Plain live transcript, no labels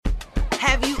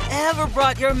Have you ever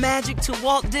brought your magic to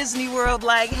Walt Disney World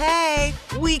like, hey,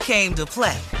 we came to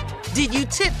play? Did you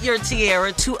tip your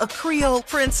tiara to a Creole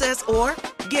princess or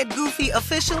get goofy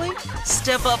officially?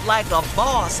 Step up like a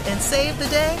boss and save the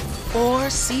day? Or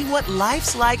see what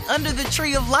life's like under the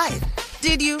tree of life?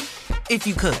 Did you? If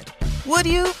you could. Would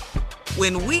you?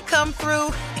 When we come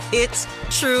through, it's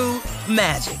true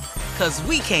magic. 'Cause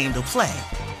we came to play.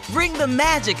 Bring the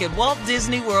magic at Walt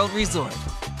Disney World Resort.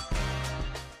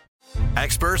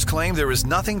 Experts claim there is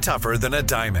nothing tougher than a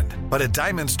diamond. But at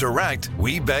Diamonds Direct,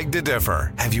 we beg to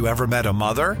differ. Have you ever met a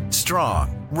mother?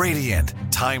 Strong, radiant,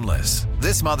 timeless.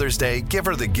 This Mother's Day, give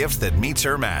her the gift that meets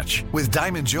her match. With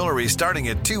diamond jewelry starting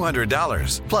at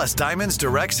 $200. Plus Diamonds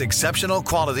Direct's exceptional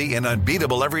quality and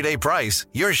unbeatable everyday price,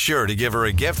 you're sure to give her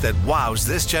a gift that wows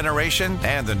this generation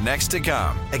and the next to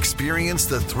come. Experience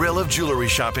the thrill of jewelry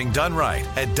shopping done right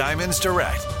at Diamonds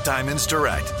Direct. Diamonds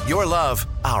Direct. Your love,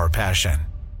 our passion.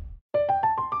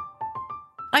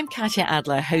 I'm Katya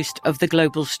Adler, host of The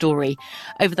Global Story.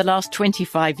 Over the last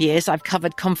 25 years, I've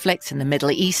covered conflicts in the Middle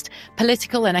East,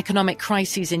 political and economic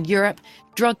crises in Europe,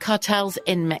 drug cartels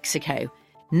in Mexico.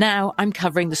 Now I'm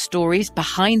covering the stories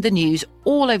behind the news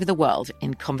all over the world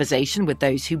in conversation with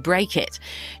those who break it.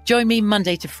 Join me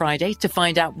Monday to Friday to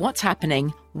find out what's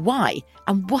happening, why,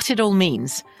 and what it all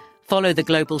means. Follow The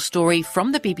Global Story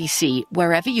from the BBC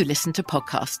wherever you listen to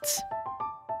podcasts.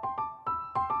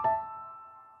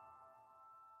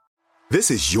 This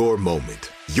is your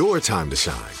moment, your time to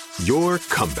shine, your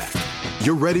comeback.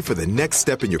 You're ready for the next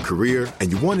step in your career, and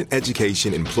you want an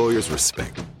education employers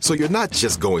respect. So you're not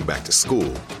just going back to school,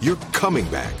 you're coming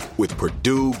back with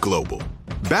Purdue Global.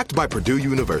 Backed by Purdue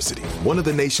University, one of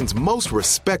the nation's most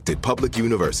respected public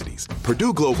universities,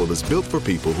 Purdue Global is built for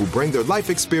people who bring their life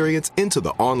experience into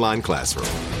the online classroom.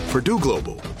 Purdue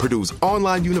Global, Purdue's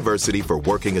online university for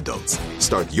working adults.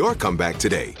 Start your comeback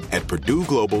today at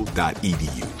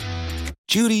purdueglobal.edu.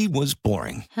 Judy was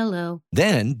boring. Hello.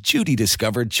 Then Judy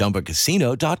discovered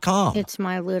ChumbaCasino.com. It's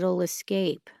my little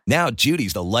escape. Now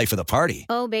Judy's the life of the party.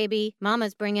 Oh, baby,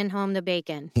 mama's bringing home the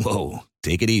bacon. Whoa,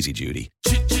 take it easy, Judy.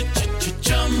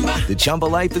 The Chumba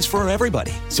life is for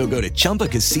everybody. So go to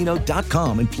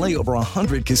ChumbaCasino.com and play over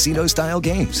 100 casino-style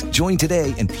games. Join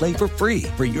today and play for free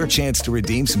for your chance to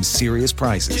redeem some serious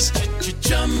prizes.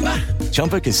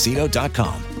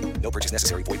 ChumbaCasino.com. No purchase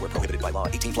necessary. Void where prohibited by law.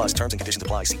 18 plus terms and conditions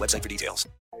apply. See website for details.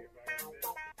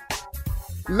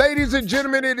 Ladies and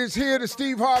gentlemen, it is here, the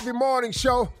Steve Harvey Morning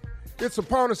Show. It's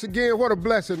upon us again. What a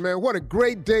blessing, man. What a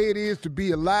great day it is to be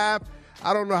alive.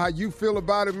 I don't know how you feel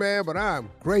about it, man, but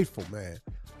I'm grateful, man.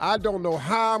 I don't know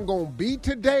how I'm going to be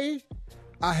today.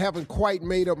 I haven't quite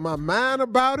made up my mind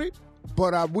about it,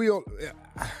 but I will.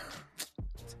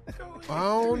 I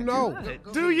don't know.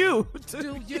 Do you?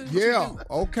 Yeah,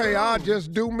 okay, I'll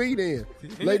just do me then.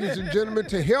 Ladies and gentlemen,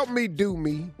 to help me do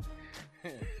me,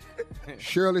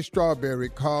 Shirley Strawberry,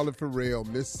 Carly Farrell,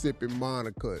 Mississippi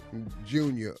Monica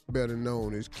Jr., better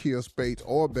known as Kier Spates,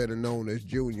 or better known as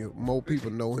Junior. More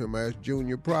people know him as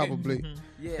Junior probably.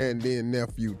 Yeah. And then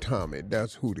Nephew Tommy.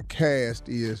 That's who the cast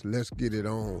is. Let's get it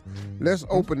on. Let's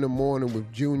open the morning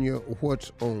with Junior.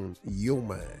 What's on your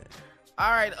mind?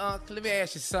 All right, let me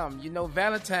ask you something. You know,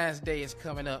 Valentine's Day is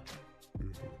coming up.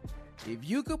 If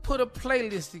you could put a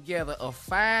playlist together of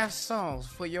 5 songs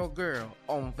for your girl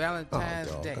on Valentine's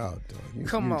Day,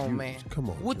 come on, man. Come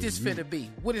on. What this finna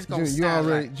be? What is gonna Junior, sound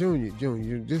like?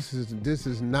 Junior, this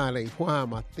is not a why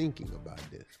am I thinking about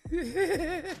this?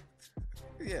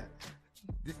 Yeah.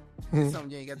 This is something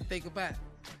you ain't got to think about.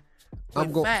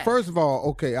 First of all,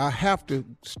 okay, I have to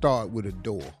start with a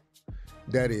door.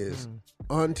 That is,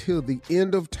 until the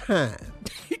end of time,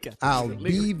 I'll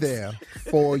be there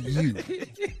for you.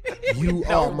 You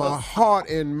are my heart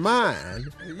and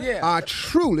mind. Yeah. I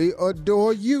truly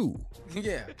adore you.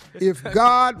 Yeah. If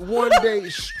God one day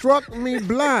struck me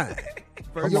blind,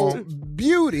 your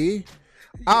beauty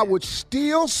I would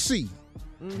still see.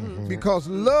 Because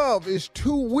love is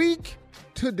too weak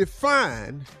to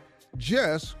define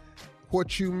just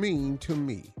what you mean to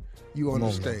me. You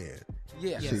understand?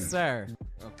 Yes, sir.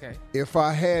 Okay. If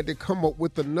I had to come up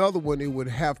with another one, it would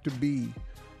have to be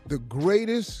the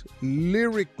greatest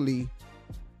lyrically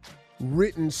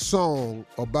written song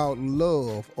about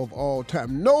love of all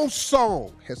time. No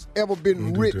song has ever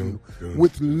been written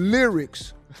with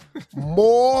lyrics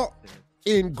more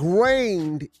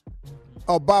ingrained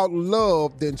about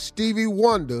love than Stevie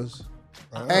Wonder's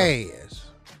Ass.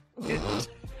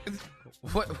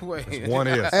 Wait. One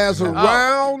is. As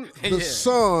around the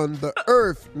sun, the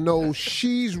earth knows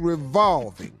she's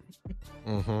revolving.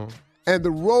 And the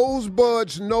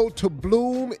rosebuds know to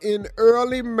bloom in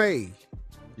early May.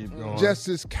 Keep going. Just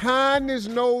as kindness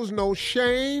knows no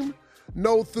shame,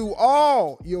 know through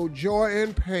all your joy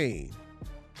and pain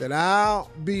that I'll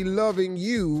be loving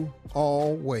you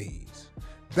always.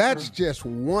 That's just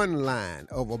one line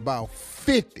of about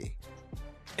 50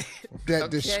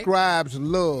 that describes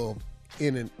love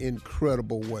in an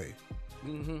incredible way.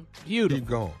 Mm-hmm. Beautiful. Keep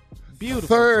going. Beautiful.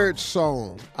 Third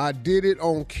song, I did it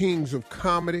on Kings of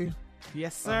Comedy.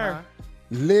 Yes, sir.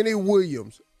 Lenny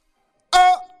Williams.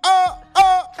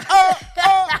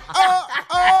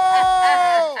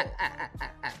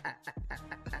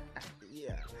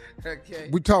 Yeah. Okay.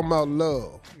 We talking about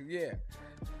love. Yeah.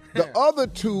 The other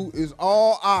two is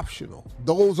all optional.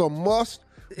 Those are must,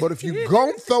 but if you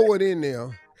gon' throw it in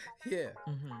there, yeah.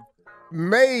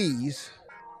 Maze,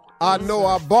 I know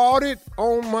I bought it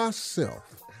on myself.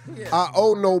 Yeah. I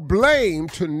owe no blame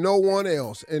to no one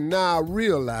else, and now I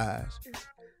realize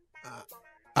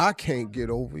I can't get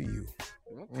over you.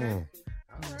 Okay.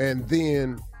 And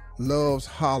then Love's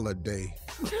Holiday,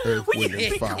 Earth, Wind,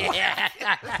 and Fire.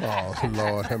 Oh,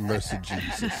 Lord have mercy,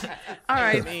 Jesus. All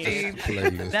right, Steve.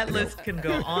 Playlist, That list can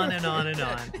go on and on and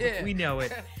on. Yeah. We know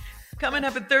it. Coming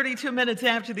up at 32 minutes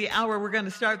after the hour, we're going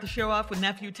to start the show off with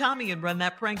Nephew Tommy and run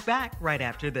that prank back right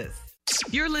after this.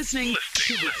 You're listening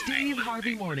to the Steve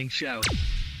Harvey Morning Show.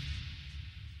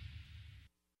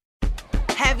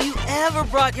 Have you ever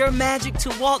brought your magic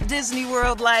to Walt Disney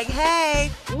World like,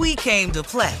 hey, we came to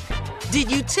play?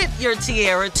 Did you tip your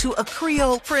tiara to a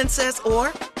Creole princess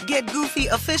or get goofy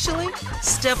officially?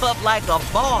 Step up like a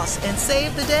boss and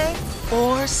save the day?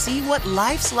 Or see what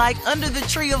life's like under the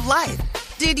tree of life?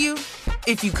 Did you?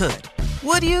 If you could.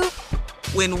 Would you?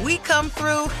 When we come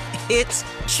through, it's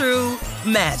true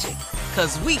magic.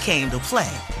 'Cause we came to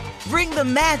play. Bring the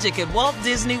magic at Walt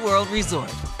Disney World Resort.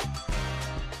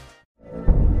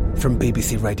 From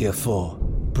BBC Radio 4,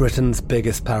 Britain's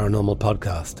biggest paranormal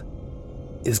podcast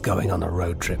is going on a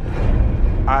road trip.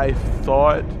 I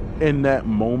thought in that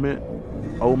moment,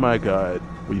 oh my God,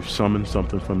 we've summoned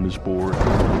something from this board.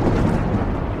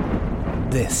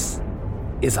 This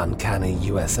is Uncanny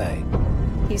USA.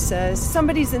 He says,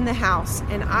 somebody's in the house,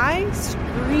 and I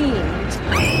screamed.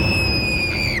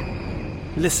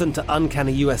 Listen to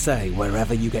Uncanny USA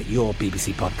wherever you get your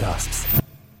BBC podcasts,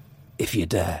 if you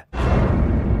dare.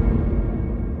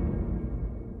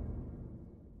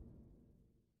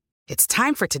 It's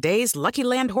time for today's Lucky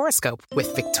Land horoscope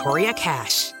with Victoria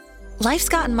Cash. Life's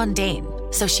gotten mundane,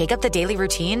 so shake up the daily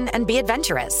routine and be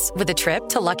adventurous with a trip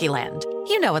to Lucky Land.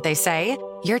 You know what they say,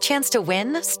 your chance to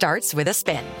win starts with a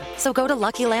spin. So go to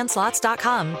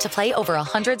LuckyLandSlots.com to play over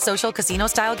 100 social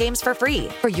casino-style games for free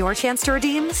for your chance to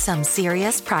redeem some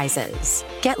serious prizes.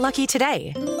 Get lucky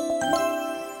today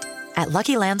at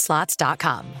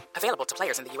LuckyLandSlots.com. Available to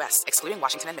players in the U.S., excluding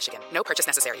Washington and Michigan. No purchase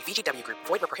necessary. VGW Group.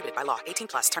 Void where prohibited by law.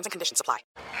 18+. Terms and conditions apply.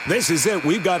 This is it.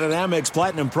 We've got an Amex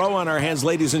Platinum Pro on our hands,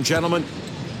 ladies and gentlemen.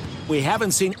 We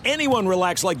haven't seen anyone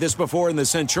relax like this before in the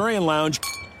Centurion Lounge.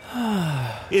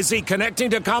 Is he connecting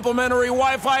to complimentary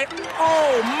Wi-Fi?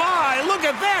 Oh, my. Look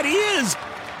at that. He is.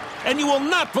 And you will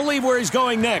not believe where he's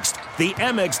going next. The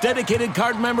Amex dedicated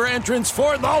card member entrance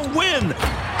for the win.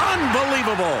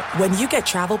 Unbelievable. When you get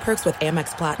travel perks with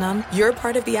Amex Platinum, you're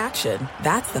part of the action.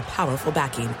 That's the powerful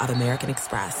backing of American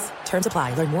Express. Terms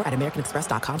apply. Learn more at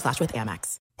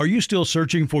americanexpress.com/withAmex. Are you still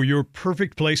searching for your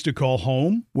perfect place to call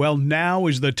home? Well, now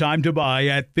is the time to buy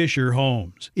at Fisher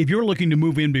Homes. If you're looking to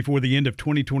move in before the end of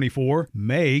 2024,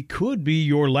 May could be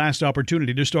your last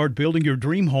opportunity to start building your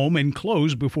dream home and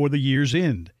close before the year's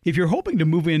end. If you're hoping to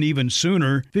move in even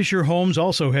sooner, Fisher Homes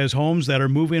also has homes that are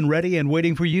move-in ready and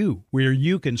waiting for you, where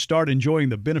you can start enjoying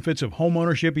the benefits of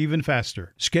homeownership even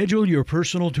faster. Schedule your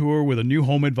personal tour with a new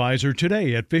home advisor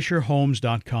today at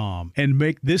FisherHomes.com and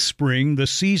make this spring the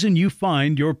season you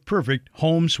find your perfect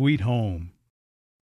home sweet home.